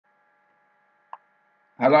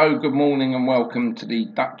Hello, good morning and welcome to the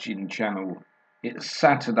Dutchin channel. It's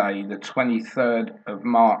Saturday the 23rd of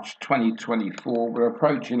March 2024. We're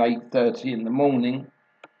approaching 8:30 in the morning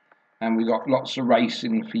and we've got lots of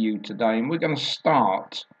racing for you today, and we're going to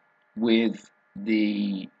start with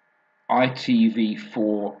the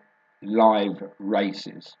ITV4 live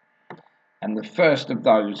races, and the first of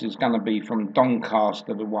those is going to be from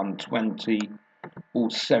Doncaster, the 120.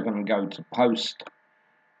 All 7 go to post,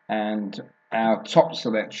 and our top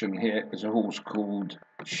selection here is a horse called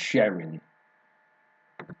Sherrin.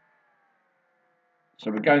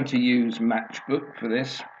 So we're going to use Matchbook for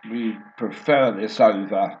this. We prefer this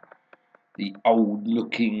over the old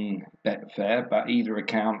looking Betfair, but either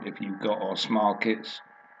account, if you've got Os Markets,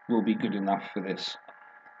 will be good enough for this.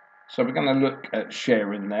 So we're going to look at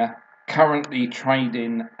Sherrin there. Currently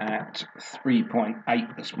trading at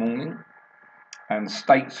 3.8 this morning, and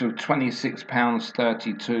stakes of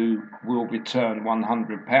 £26.32 will return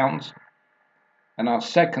 £100. And our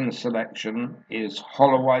second selection is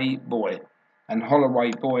Holloway Boy, and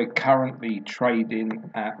Holloway Boy currently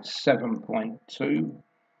trading at 7.2.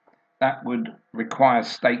 That would require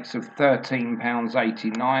stakes of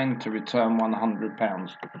 £13.89 to return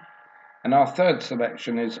 £100. And our third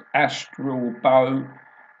selection is Astral Bow.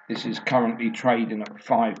 This is currently trading at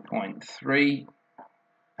 5.3.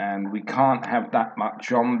 And we can't have that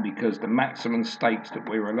much on because the maximum stakes that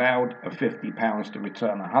we're allowed are £50 to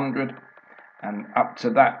return 100, and up to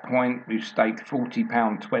that point we've staked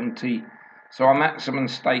 £40.20, so our maximum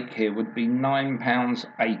stake here would be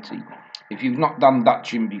 £9.80. If you've not done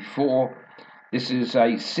Dutchin before, this is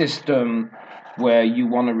a system where you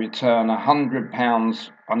want to return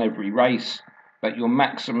 £100 on every race, but your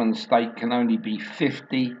maximum stake can only be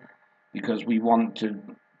 50 because we want to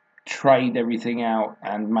trade everything out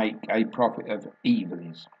and make a profit of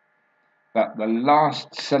evens. But the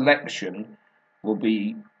last selection will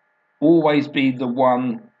always be the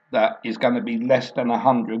one that is going to be less than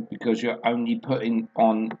 100 because you're only putting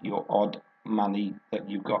on your odd money that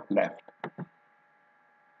you've got left.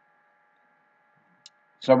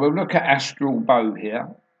 So we'll look at Astral Bow here.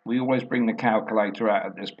 We always bring the calculator out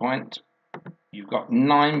at this point. You've got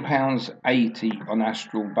 £9.80 on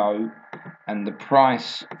Astral Bow, and the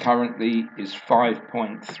price currently is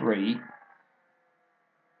 5.3.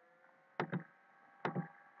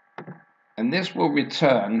 And this will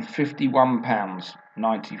return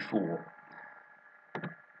 £51.94.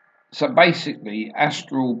 So basically,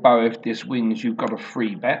 Astral Bow, if this wins, you've got a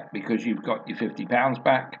free bet because you've got your £50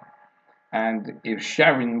 back. And if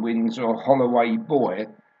Sherrin wins or Holloway Boy,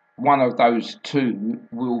 one of those two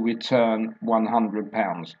will return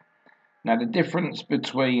 £100. Now, the difference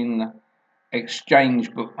between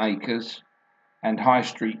exchange bookmakers and high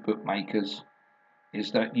street bookmakers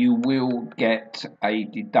is that you will get a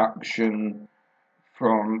deduction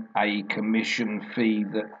from a commission fee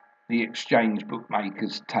that the exchange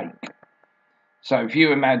bookmakers take. So if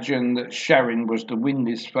you imagine that Sherrin was to win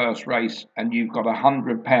this first race and you've got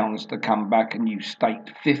 £100 to come back and you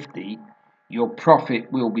staked 50, your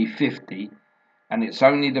profit will be 50, and it's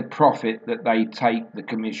only the profit that they take the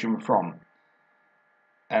commission from.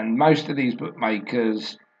 And most of these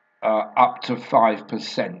bookmakers are up to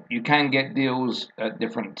 5%. You can get deals at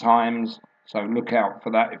different times, so look out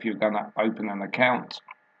for that if you're going to open an account.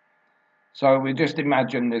 So we just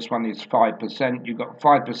imagine this one is 5%. You've got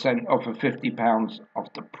 5% off of £50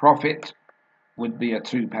 off the profit, would be a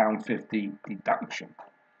 £2.50 deduction.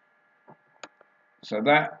 So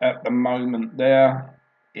that at the moment there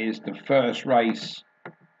is the first race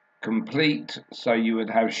complete. So you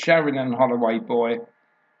would have Sherrin and Holloway Boy.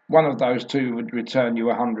 One of those two would return you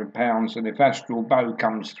 £100, and if Astral Bow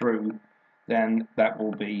comes through, then that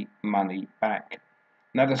will be money back.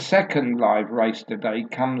 Now the second live race today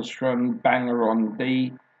comes from Bangor on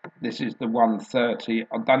D. This is the 130.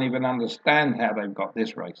 I don't even understand how they've got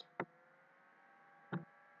this race.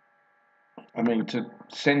 I mean, to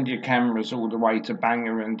send your cameras all the way to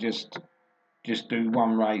Bangor and just do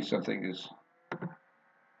one race, I think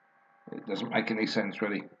it doesn't make any sense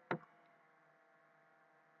really.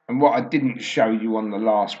 And what I didn't show you on the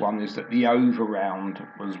last one is that the over round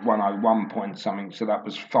was 101 point something, so that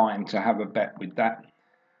was fine to have a bet with that.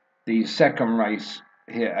 The second race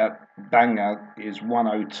here at Bangor is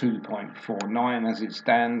 102.49 as it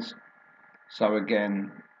stands. So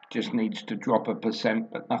again, just needs to drop a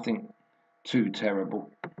percent, but nothing too terrible.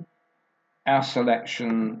 Our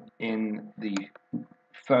selection in the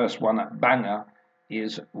first one at Bangor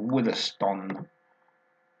is Williston.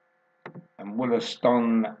 And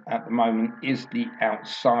Williston at the moment is the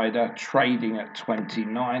outsider, trading at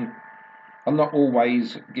 29. I'm not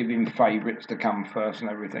always giving favourites to come first and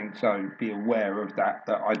everything, so be aware of that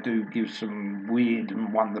I do give some weird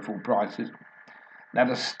and wonderful prices. Now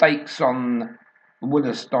the stakes on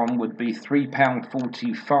Woollaston would be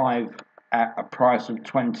 £3.45 at a price of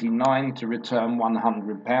 29 to return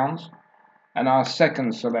 £100. And our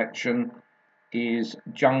second selection is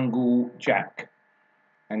Jungle Jack.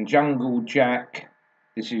 And Jungle Jack,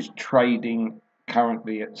 this is trading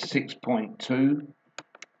currently at 6.2.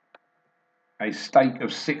 A stake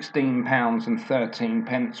of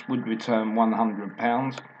 £16.13 would return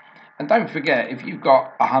 £100. And don't forget, if you've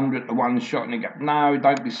got 100 to 1 shot and you go, no,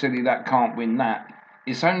 don't be silly, that can't win that.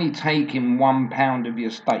 It's only taking £1 of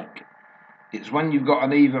your stake. It's when you've got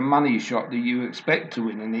an even money shot that you expect to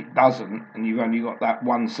win and it doesn't, and you've only got that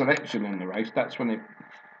one selection in the race, that's when it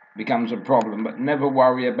becomes a problem. But never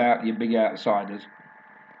worry about your big outsiders.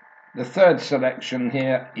 The third selection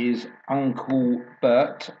here is Uncle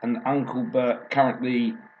Bert, and Uncle Bert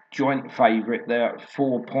currently joint favourite there at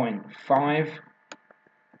 4.5.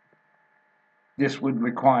 This would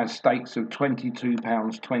require stakes of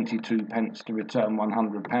 £22.22 to return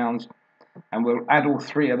 £100, and we'll add all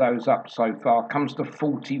three of those up so far, comes to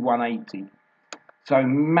 41.80. So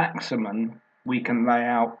maximum we can lay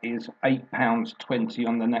out is £8.20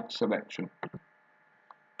 on the next selection.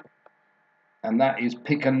 And that is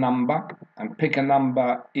Pick a Number, and Pick a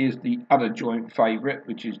Number is the other joint favourite,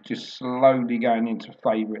 which is just slowly going into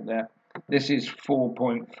favourite there. This is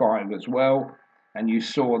 4.5 as well, and you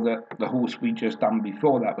saw that the horse we just done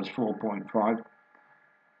before that was 4.5.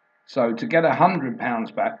 So to get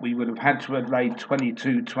 £100 back, we would have had to have laid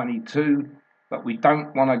 22.22, but we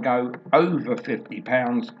don't want to go over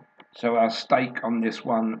 £50, so our stake on this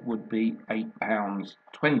one would be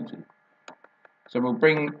 £8.20. So we'll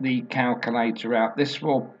bring the calculator out. This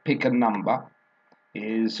for Pick a Number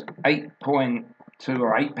is 8.2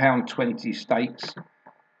 or £8.20 stakes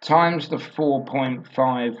times the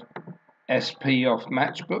 4.5 SP off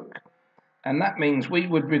Matchbook, and that means we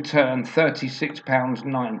would return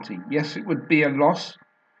 £36.90. Yes, it would be a loss.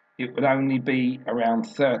 It would only be around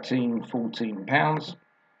 £13–14,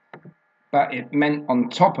 but it meant on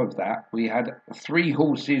top of that we had three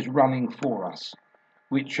horses running for us,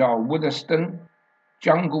 which are Woollaston,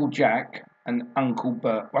 Jungle Jack and Uncle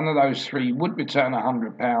Bert. One of those three would return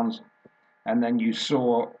 £100, and then you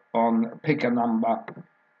saw on Pick a Number,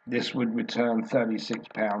 this would return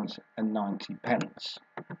 £36.90.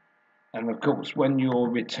 And of course, when you're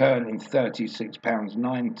returning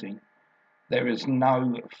 £36.90, there is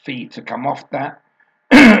no fee to come off that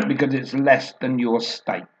because it's less than your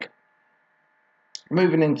stake.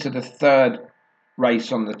 Moving into the third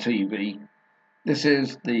race on the TV, this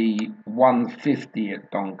is the 150 at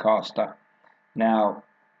Doncaster. Now,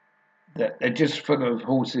 they're just full of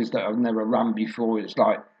horses that have never run before. It's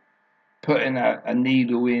like putting a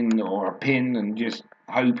needle in or a pin and just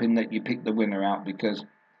hoping that you pick the winner out, because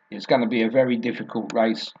it's going to be a very difficult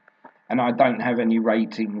race. And I don't have any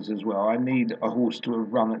ratings as well. I need a horse to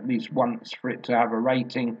have run at least once for it to have a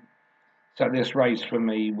rating. So this race for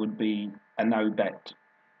me would be a no bet.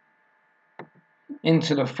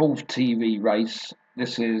 Into the fourth TV race,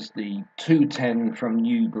 this is the 210 from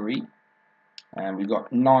Newbury, and we've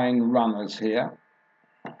got 9 runners here.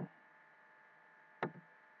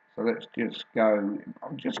 So let's just go,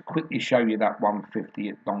 I'll just quickly show you that 150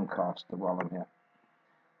 at Doncaster while I'm here.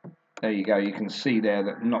 There you go, you can see there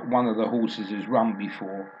that not one of the horses has run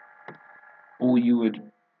before. All you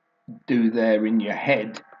would do there in your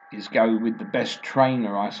head is go with the best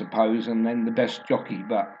trainer, I suppose, and then the best jockey,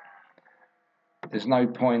 but there's no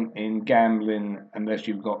point in gambling unless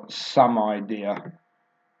you've got some idea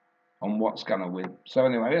on what's going to win. So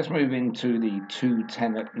anyway, let's move into the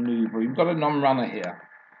 210 at Newbury. We've got a non-runner here.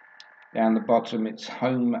 Down the bottom, it's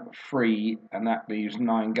home free, and that leaves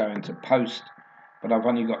 9 going to post. But I've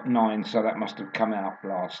only got 9, so that must have come out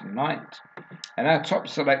last night. And our top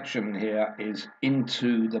selection here is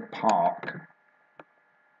Into the Park.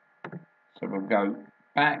 So we'll go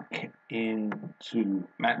back into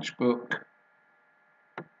Matchbook,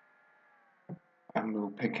 and we'll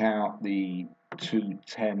pick out the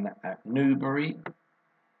 210 at Newbury.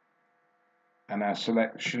 And our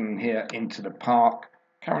selection here, Into the Park,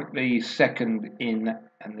 currently second in,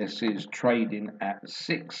 and this is trading at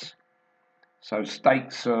 6. So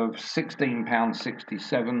stakes of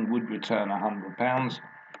 £16.67 would return £100.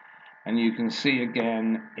 And you can see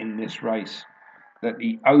again in this race that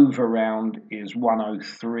the over round is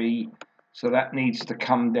 103. So that needs to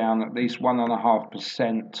come down at least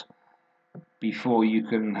 1.5% before you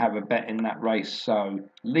can have a bet in that race. So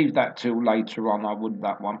leave that till later on, I would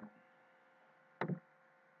that one.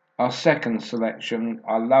 Our second selection,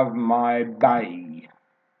 I Love My Bay.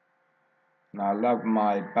 And I Love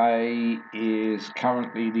My Bay is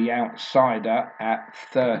currently the outsider at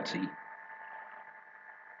 30.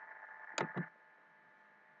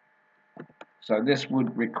 So this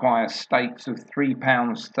would require stakes of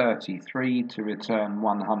 £3.33 to return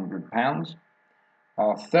 £100.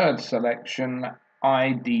 Our third selection,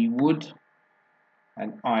 ID Wood.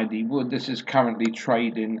 And ID Wood, this is currently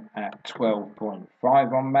trading at 12.5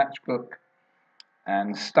 on Matchbook.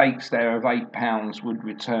 And stakes there of £8 would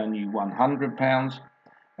return you £100.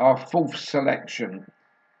 Our fourth selection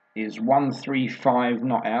is 135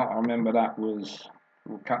 Not Out. I remember that was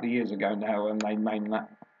a couple of years ago now when they named that.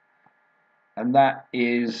 And that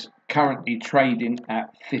is currently trading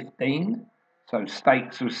at 15. So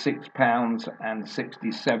stakes of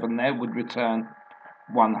 £6.67 there would return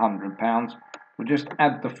 £100. We'll just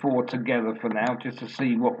add the four together for now just to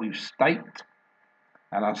see what we've staked.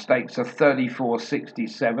 And our stakes are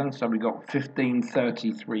 34.67, so we've got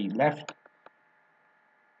 15.33 left.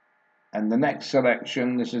 And the next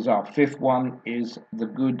selection, this is our fifth one, is The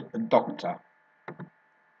Good Doctor.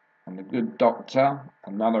 And The Good Doctor,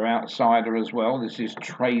 another outsider as well. This is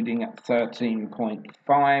trading at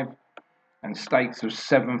 13.5, and stakes of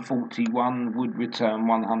 7.41 would return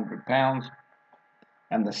 £100.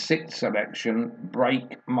 And the sixth selection,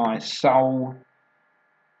 Break My Soul.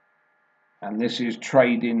 And this is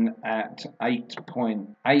trading at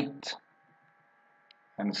 8.8,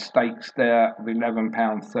 and stakes there of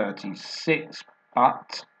 £11.36.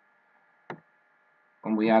 But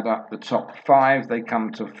when we add up the top five, they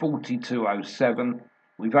come to 42.07.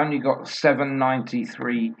 We've only got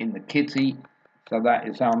 7.93 in the kitty, so that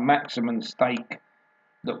is our maximum stake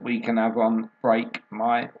that we can have on Break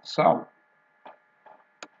My Soul.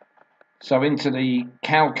 So into the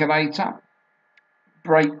calculator.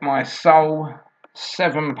 Break My Soul,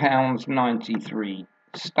 £7.93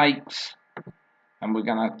 stakes, and we're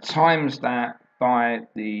going to times that by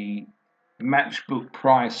the Matchbook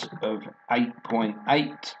price of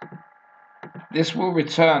 8.8. This will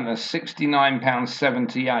return us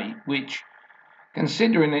 £69.78, which,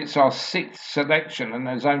 considering it's our sixth selection and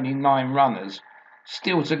there's only 9 runners,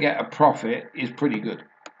 still to get a profit is pretty good.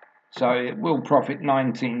 So it will profit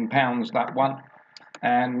 £19, that one.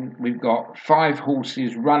 And we've got 5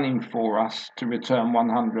 horses running for us to return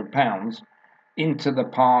 £100. Into the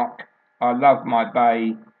Park, I Love My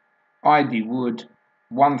Bay, ID Wood,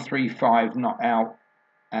 135 Not Out,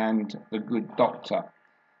 and The Good Doctor.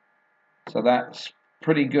 So that's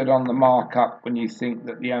pretty good on the markup when you think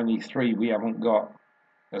that the only 3 we haven't got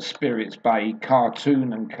are Spirits Bay,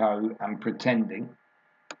 Cartoon and Co, and Pretending.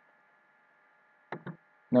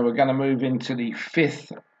 Now we're going to move into the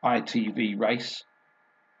 5th ITV race.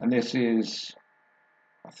 And this is,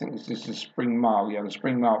 I think this is Spring Mile. Yeah, the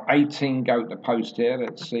Spring Mile. 18 go to post here.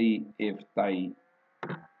 Let's see if they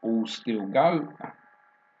all still go.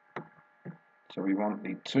 So we want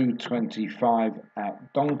the 225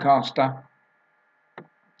 at Doncaster.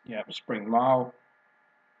 Yep, Spring Mile.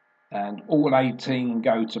 And all 18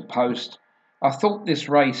 go to post. I thought this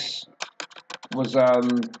race was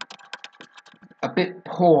a bit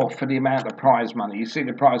poor for the amount of prize money. You see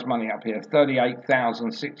the prize money up here,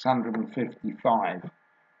 38,655.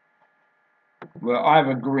 Well, I have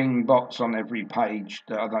a green box on every page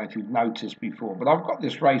that I don't know if you've noticed before, but I've got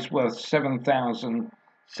this race worth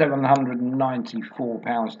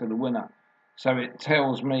 £7,794 to the winner. So it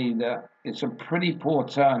tells me that it's a pretty poor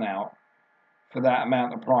turnout for that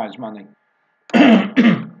amount of prize money.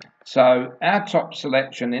 So our top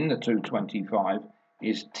selection in the 225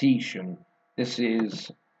 is Titian. This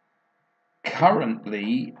is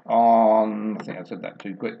currently on, I think I said that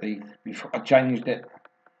too quickly before I changed it.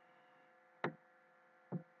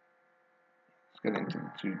 Let's get into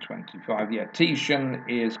the 225. Yeah, Titian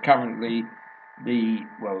is currently it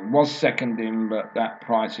was second in, but that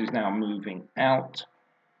price is now moving out.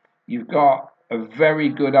 You've got a very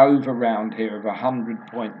good over round here of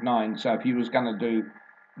 100.9. So if you was going to do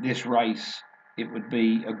this race, it would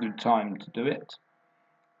be a good time to do it.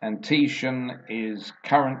 And Titian is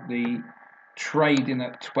currently trading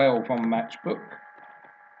at 12 on Matchbook,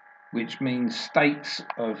 which means stakes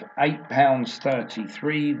of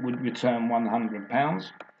 £8.33 would return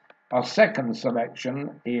 £100. Our second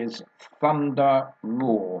selection is Thunder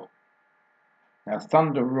Roar. Now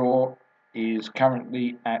Thunder Roar is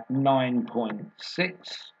currently at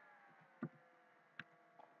 9.6,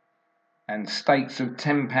 and stakes of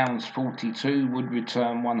 £10.42 would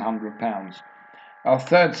return £100. Our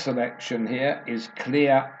third selection here is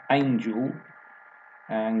Clear Angel,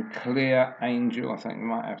 and Clear Angel, I think we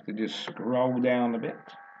might have to just scroll down a bit.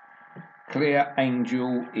 Clear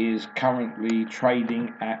Angel is currently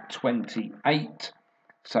trading at 28.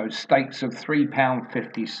 So stakes of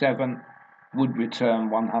 £3.57 would return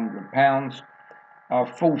 £100. Our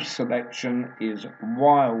fourth selection is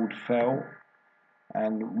Wildfell,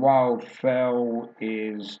 and Wildfell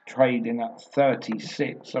is trading at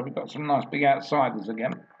 36. So we've got some nice big outsiders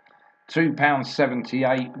again.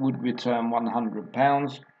 £2.78 would return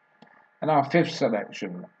 £100. And our fifth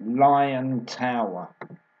selection, Lion Tower.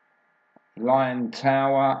 Lion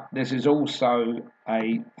Tower, this is also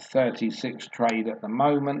a 36 trade at the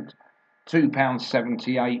moment.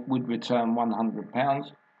 £2.78 would return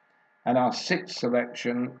 £100. And our sixth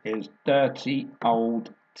selection is Dirty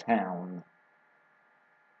Old Town.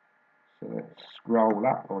 So let's scroll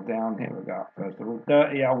up or down. Here we go. First of all,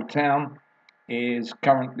 Dirty Old Town is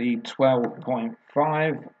currently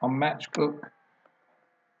 12.5 on Matchbook,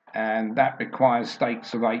 and that requires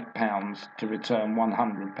stakes of £8 to return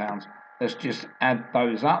 £100. Let's just add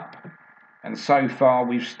those up, and so far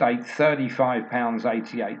we've staked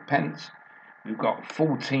 £35.88. We've got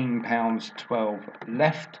 £14.12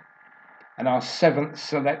 left, and our seventh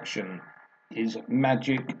selection is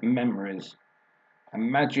Magic Memories.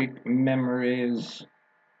 And Magic Memories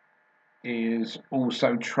is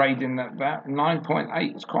also trading at about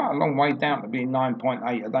 9.8. It's quite a long way down to being 9.8.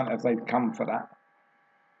 I don't know if they've come for that.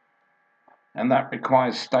 And that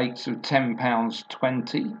requires stakes of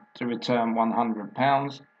 £10.20 to return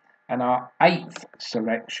 £100. And our eighth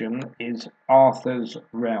selection is Arthur's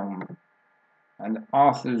Realm. And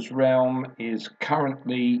Arthur's Realm is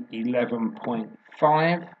currently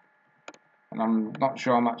 11.5. And I'm not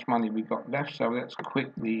sure how much money we've got left, so let's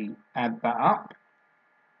quickly add that up.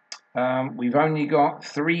 We've only got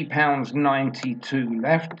 £3.92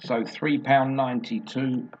 left, so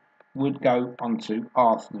 £3.92 would go onto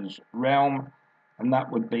Arthur's Realm, and that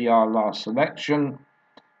would be our last selection.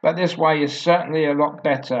 But this way is certainly a lot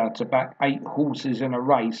better to back 8 horses in a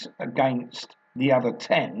race against the other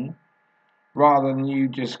 10, rather than you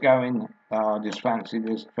just going, oh, just fancy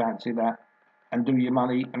this, fancy that, and do your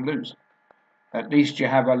money and lose. At least you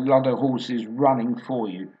have a lot of horses running for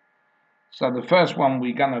you. So the first one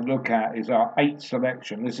we're going to look at is our 8th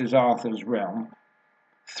selection. This is Arthur's Realm.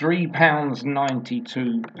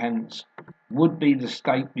 £3.92 would be the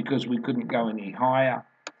stake because we couldn't go any higher.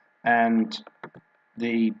 And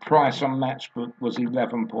the price on Matchbook was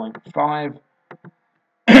 11.5.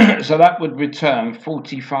 So that would return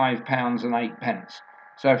 £45.08.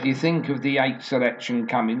 So if you think of the 8th selection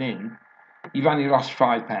coming in, you've only lost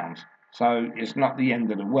 £5. So it's not the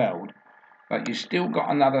end of the world. But you've still got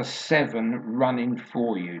another 7 running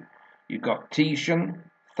for you. You've got Titian,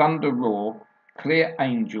 Thunder Roar, Clear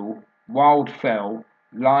Angel, Wildfell,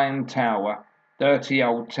 Lion Tower, Dirty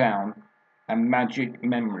Old Town, and Magic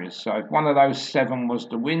Memories. So if one of those 7 was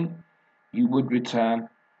to win, you would return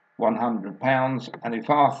 £100. And if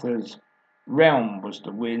Arthur's Realm was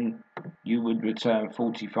to win, you would return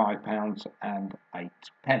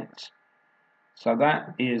 £45.08. So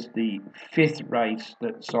that is the 5th race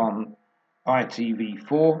that's on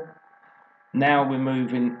ITV4. Now we're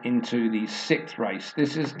moving into the 6th race.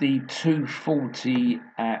 This is the 240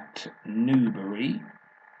 at Newbury,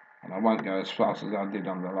 and I won't go as fast as I did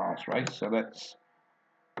on the last race. So that's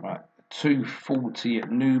right, 240 at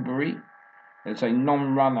Newbury. There's a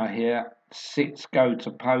non-runner here. 6 go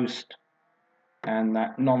to post, and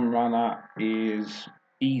that non-runner is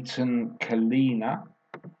Eton Kalina.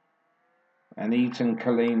 And Eton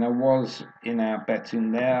Kalina was in our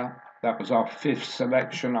betting there. That was our 5th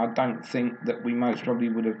selection. I don't think that we most probably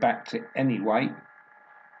would have backed it anyway.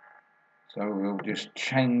 So we'll just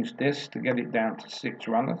change this to get it down to 6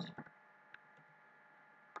 runners.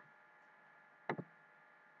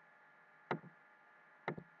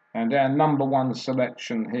 And our number 1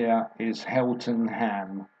 selection here is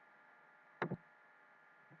Heltonham.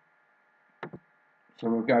 So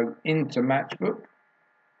we'll go into Matchbook.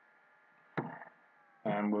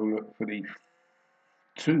 And we'll look for the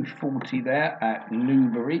 240 there at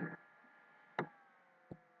Newbury.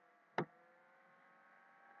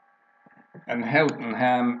 And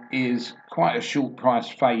Heltonham is quite a short price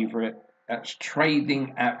favourite. That's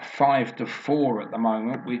trading at 5-4 at the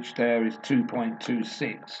moment, which there is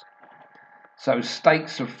 2.26. So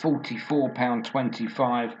stakes of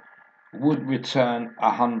 £44.25 would return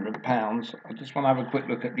 £100. I just want to have a quick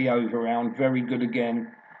look at the over round. Very good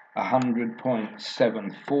again.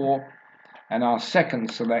 100.74, and our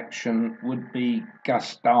 2nd selection would be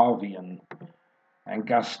Gustavian, and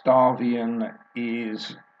Gustavian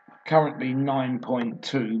is currently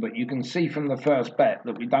 9.2, but you can see from the first bet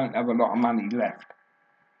that we don't have a lot of money left,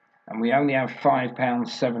 and we only have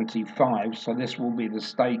 £5.75, so this will be the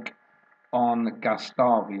stake on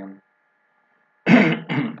Gustavian.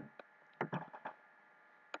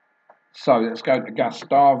 So let's go to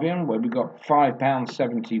Gustavian, where we've got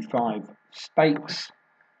 £5.75 stakes.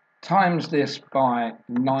 Times this by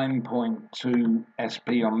 9.2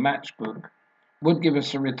 SP on Matchbook would give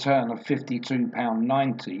us a return of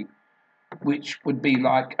 £52.90, which would be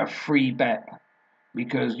like a free bet,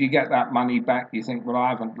 because you get that money back, you think, well, I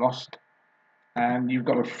haven't lost, and you've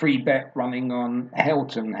got a free bet running on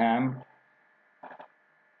Heltonham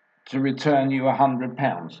to return you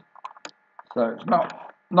 £100. So it's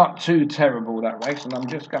not too terrible, that race. And I'm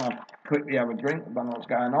just going to quickly have a drink. I don't know what's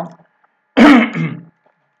going on.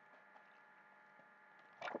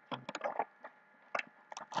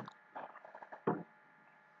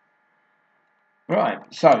 Right,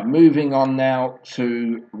 so moving on now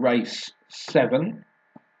to race 7.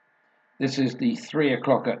 This is the 3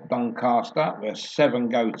 o'clock at Doncaster, where 7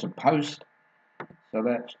 go to post. So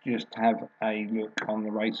let's just have a look on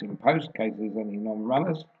the racing post in case there's any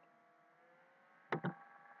non-runners.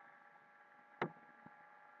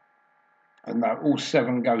 And all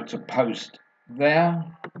 7 go to post there.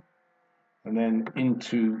 And then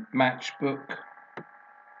into Matchbook,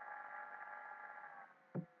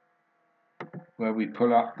 where we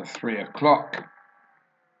pull up the 3 o'clock.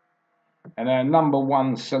 And our number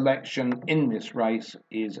 1 selection in this race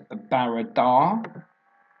is Baradar.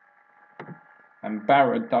 And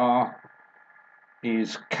Baradar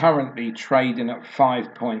is currently trading at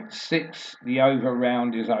 5.6. The over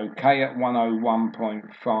round is okay at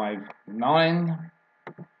 101.59.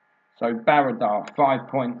 So Baradar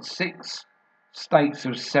 5.6, stakes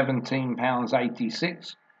of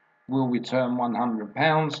 £17.86, will return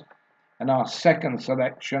 £100. And our second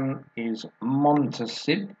selection is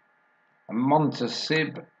Montasib. And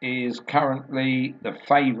Montasib is currently the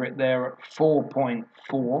favourite there at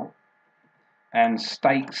 4.4. And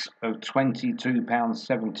stakes of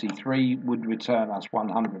 £22.73 would return us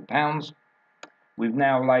 £100. We've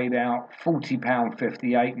now laid out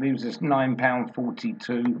 £40.58, leaves us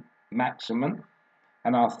 £9.42 maximum.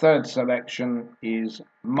 And our third selection is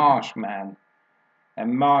Marshman.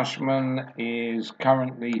 And Marshman is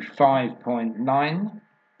currently 5.9.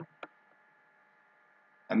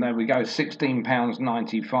 And there we go,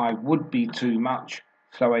 £16.95 would be too much.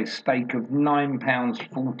 So a stake of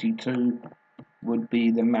 £9.42 would be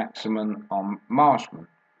the maximum on Marshman.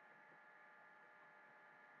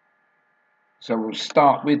 So we'll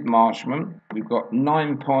start with Marshman. We've got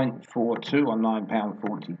 9.42 or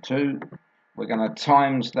 £9.42. We're going to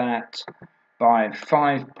times that by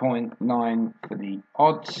 5.9 for the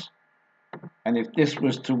odds. And if this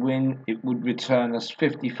was to win, it would return us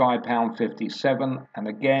 £55.57. And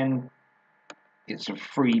again, it's a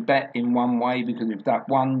free bet in one way, because if that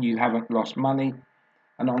won, you haven't lost money.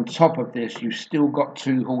 And on top of this, you've still got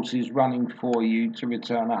 2 horses running for you to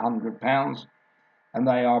return £100. And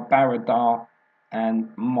they are Baradar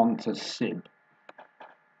and Montasib.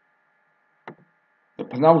 The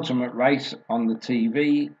penultimate race on the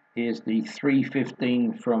TV is the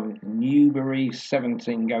 3:15 from Newbury.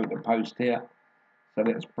 17 go to post here. So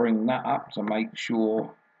let's bring that up to make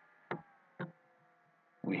sure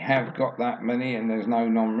we have got that many and there's no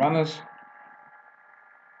non-runners.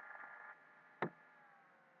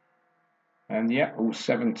 And yeah, all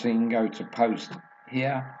 17 go to post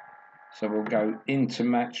here. So we'll go into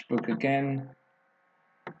Matchbook again.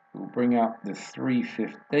 We'll bring up the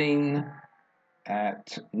 3:15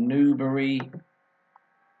 at Newbury.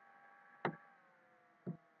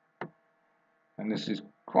 And this is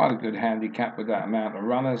quite a good handicap with that amount of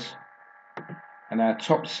runners. And our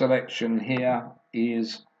top selection here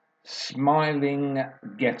is Smiling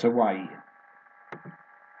Getaway.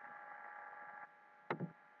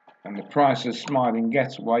 And the price of Smiling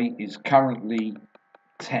Getaway is currently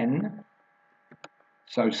 10.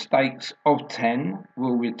 So stakes of 10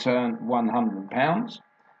 will return £100.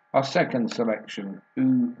 Our second selection,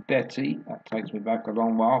 Ooh Betty, that takes me back a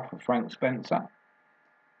long while for Frank Spencer.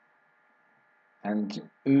 And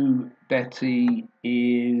Ooh Betty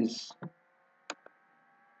is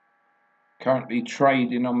currently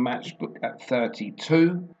trading on Matchbook at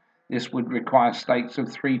 32. This would require stakes of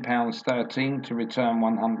 £3.13 to return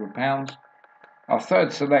 £100. Our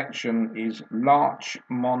third selection is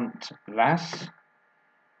Larchmont Lass.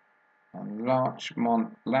 And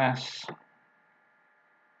Larchmont Lass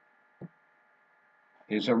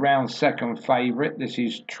is around second favourite. This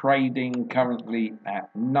is trading currently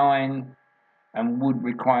at 9 and would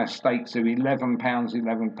require stakes of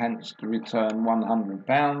 £11.11 to return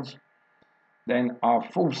 £100. Then our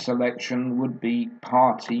fourth selection would be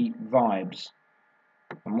Party Vibes.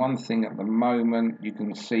 And one thing at the moment, you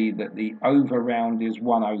can see that the over round is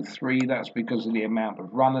 103. That's because of the amount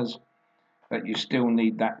of runners, but you still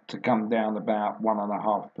need that to come down about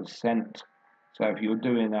 1.5%. So if you're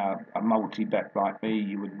doing a multi-bet like me,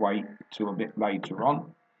 you would wait till a bit later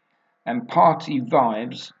on. And Party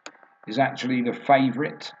Vibes is actually the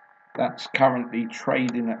favourite. That's currently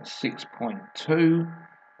trading at 6.2.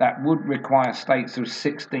 That would require stakes of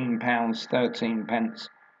 £16.13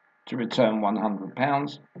 to return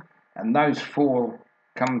 £100. And those four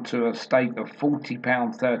come to a stake of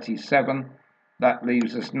 £40.37. That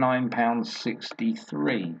leaves us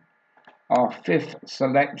 £9.63. Our fifth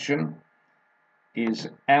selection is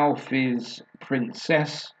Alfie's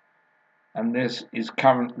Princess, and this is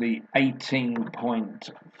currently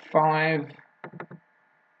 18.5.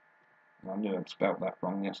 I knew I'd spelt that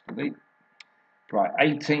wrong yesterday. Right,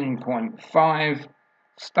 18.5.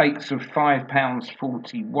 Stakes of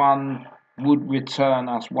 £5.41 would return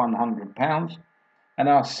us £100. And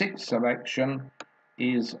our sixth selection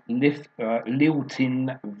is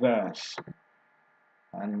Lilting Verse.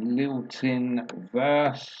 And Lilting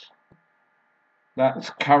Verse, that's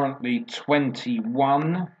currently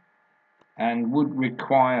 21 and would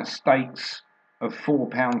require stakes of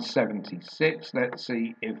 £4.76. Let's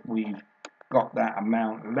see if we've got that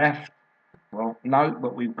amount left. Well, no,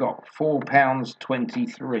 but we've got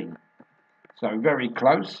 £4.23. So very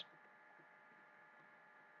close.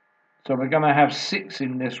 So we're going to have 6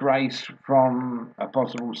 in this race from a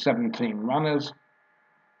possible 17 runners.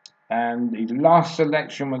 And the last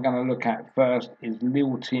selection we're going to look at first is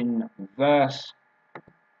Lilting Verse.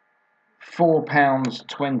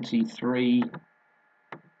 £4.23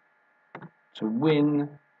 to win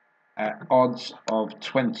at odds of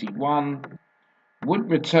 21.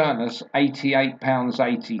 Would return us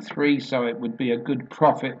 £88.83, so it would be a good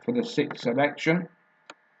profit for the sixth selection.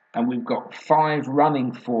 And we've got 5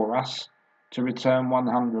 running for us to return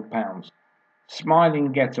 £100.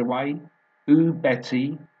 Smiling Getaway, Ooh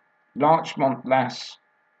Betty, Larchmont Lass,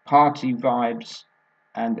 Party Vibes,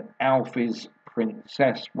 and Alfie's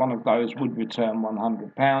Princess. One of those would return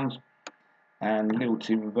 £100, and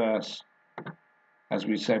Lilting Verse, as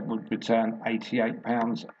we said, would return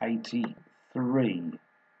 £88.83.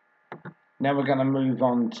 Now we're going to move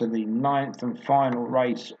on to the 9th and final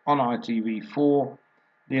race on ITV4.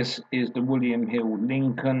 This is the William Hill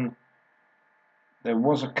Lincoln. There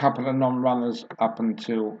was a couple of non-runners up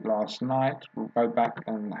until last night. We'll go back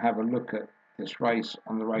and have a look at this race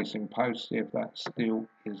on the Racing Post, see if that still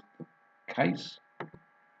is the case.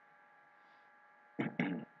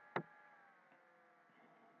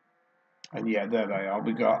 And yeah, there they are.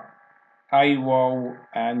 We got AWOL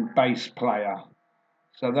and Base Player.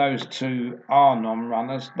 So those two are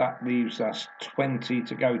non-runners. That leaves us 20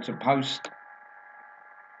 to go to post.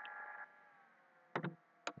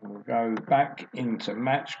 We'll go back into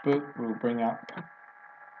Matchbook. We'll bring up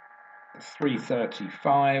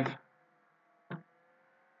 335.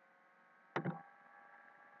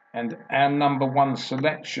 And our number 1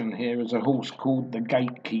 selection here is a horse called the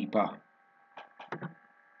Gatekeeper.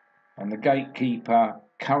 And the Gatekeeper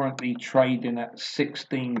currently trading at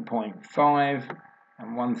 16.5.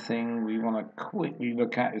 And one thing we want to quickly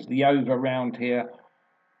look at is the over round here.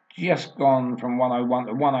 Just gone from 101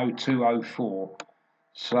 to 102.04.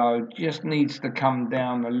 So just needs to come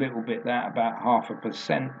down a little bit, that about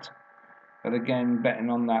 0.5%. But again, betting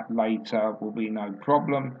on that later will be no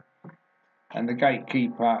problem. And the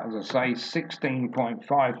Gatekeeper, as I say,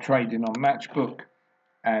 16.5 trading on Matchbook,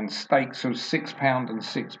 and stakes of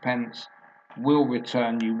 £6.06 will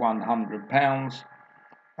return you £100.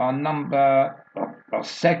 Our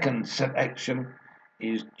second selection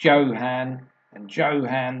is Johan, and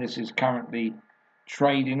Johan, this is currently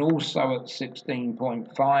trading also at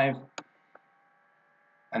 16.5,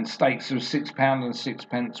 and stakes of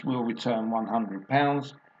 £6.06 will return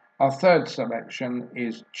 £100. Our third selection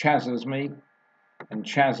is Chazzers Me, and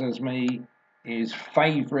Chazzers Me is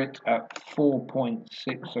favourite at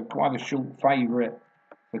 4.6, so quite a short favourite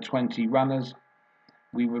for 20 runners.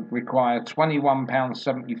 We would require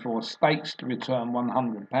 £21.74 stakes to return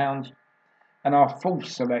 £100. And our fourth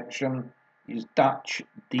selection is Dutch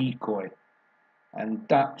Decoy. And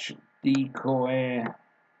Dutch Decoy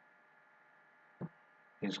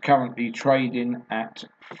is currently trading at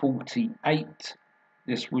 48.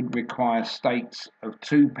 This would require stakes of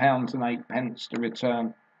 £2.08 to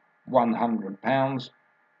return £100.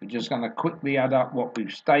 We're just going to quickly add up what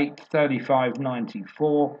we've staked.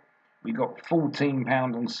 35.94. We got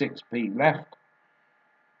 £14.06 left.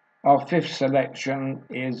 Our fifth selection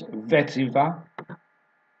is Vetiver,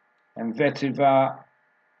 and Vetiver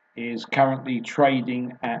is currently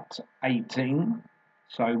trading at 18.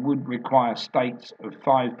 so would require stakes of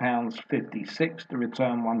 £5.56 to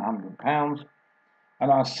return £100.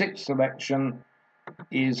 And our sixth selection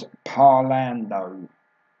is Parlando.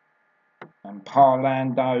 And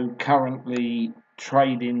Parlando currently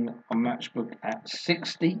trading on Matchbook at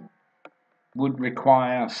 60, would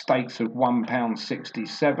require stakes of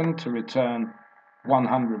 £1.67 to return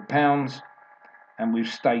 £100, and we've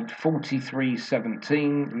staked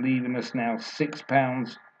 43.17, leaving us now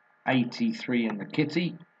 £6.83 in the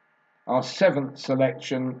kitty. Our seventh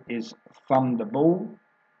selection is Thunderball,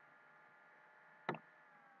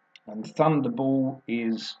 and Thunderball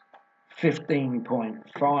is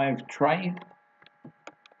 15.5 trade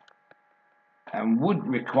and would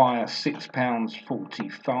require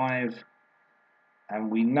 £6.45, and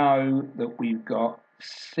we know that we've got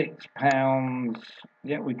 £6,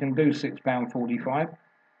 yeah, we can do £6.45.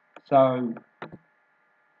 So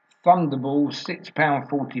Thunderball,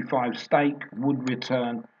 £6.45 stake, would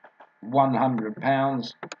return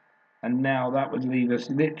 £100, and now that would leave us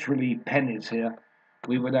literally pennies here.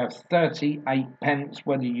 We would have 38 pence.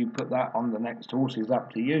 Whether you put that on the next horse is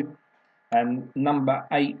up to you. And number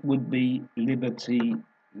 8 would be Liberty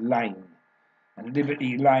Lane, and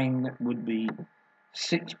Liberty Lane would be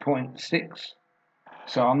 6.6.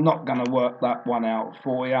 So I'm not going to work that one out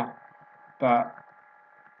for you, but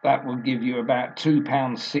that will give you about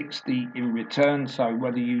 £2.60 in return. So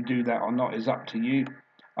whether you do that or not is up to you.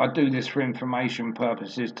 I do this for information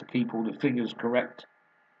purposes to keep all the figures correct.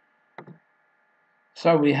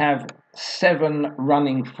 So we have 7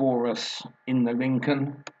 running for us in the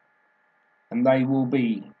Lincoln, and they will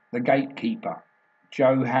be the Gatekeeper,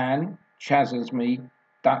 Johan, Chazasme,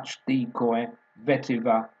 Dutch Decoy,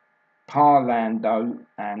 Vetiver, Parlando,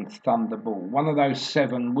 and Thunderball. One of those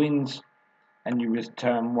 7 wins, and you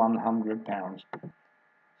return £100.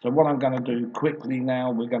 So what I'm going to do quickly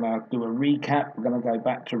now, we're going to do a recap. We're going to go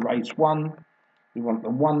back to race 1. We want the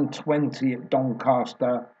 120 at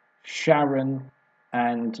Doncaster, Sharon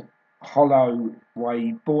and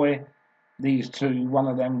Holloway Boy. These two, one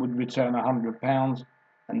of them would return £100,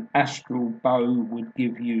 and Astral Bow would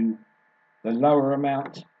give you the lower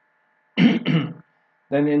amount.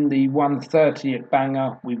 Then in the 130 at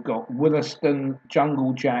Bangor, we've got Williston,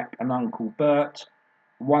 Jungle Jack and Uncle Bert.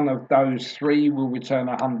 One of those 3 will return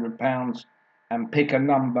 £100, and Pick a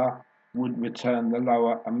Number would return the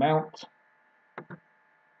lower amount.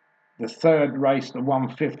 The third race, the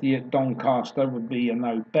 150 at Doncaster, would be a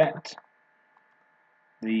no bet.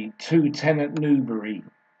 The 210 at Newbury,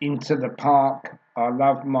 Into the Park, I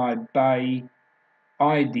Love My Bay,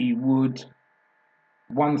 ID Wood,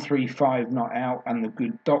 135 Not Out and The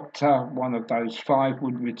Good Doctor. One of those 5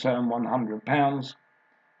 would return £100,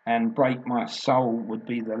 and Break My Soul would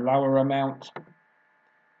be the lower amount.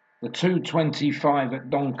 The 225 at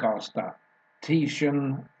Doncaster,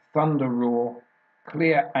 Titian, Thunder Roar,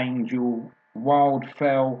 Clear Angel,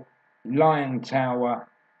 Wildfell, Lion Tower,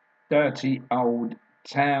 Dirty Old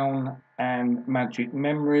Town and Magic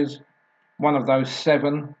Memories. One of those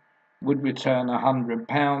 7 would return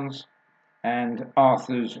 £100, and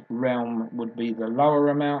Arthur's Realm would be the lower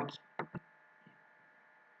amount.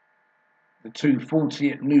 The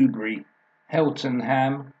 240 at Newbury,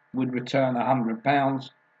 Heltenham would return £100,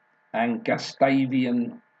 and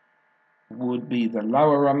Gustavian would be the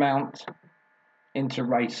lower amount. Into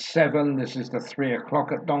race 7, this is the 3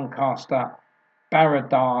 o'clock at Doncaster,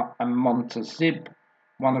 Baradar and Montazib.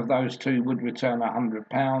 One of those 2 would return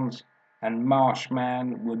 £100, and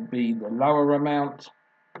Marshman would be the lower amount.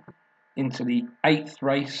 Into the 8th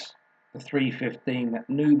race, the 3:15 at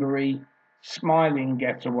Newbury, Smiling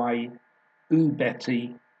Getaway,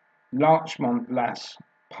 Betty, Larchmont Lass,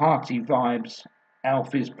 Party Vibes,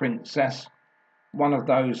 Alfie's Princess. One of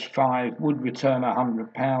those 5 would return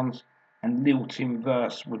 £100, and Lilting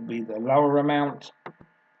Verse would be the lower amount.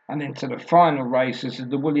 And into the final race, this is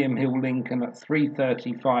the William Hill Lincoln at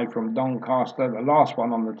 3:35 from Doncaster, the last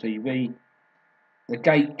one on the TV. The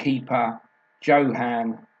Gatekeeper,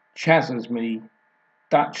 Johan, Chazasme,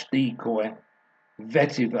 Dutch Decoy,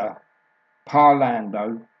 Vetiver,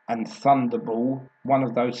 Parlando and Thunderball. One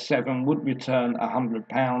of those 7 would return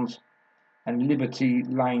 £100, and Liberty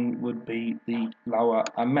Lane would be the lower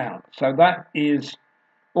amount. So that is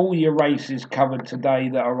all your races covered today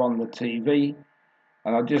that are on the TV.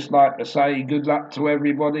 And I'd just like to say good luck to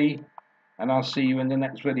everybody, and I'll see you in the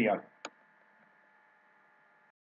next video.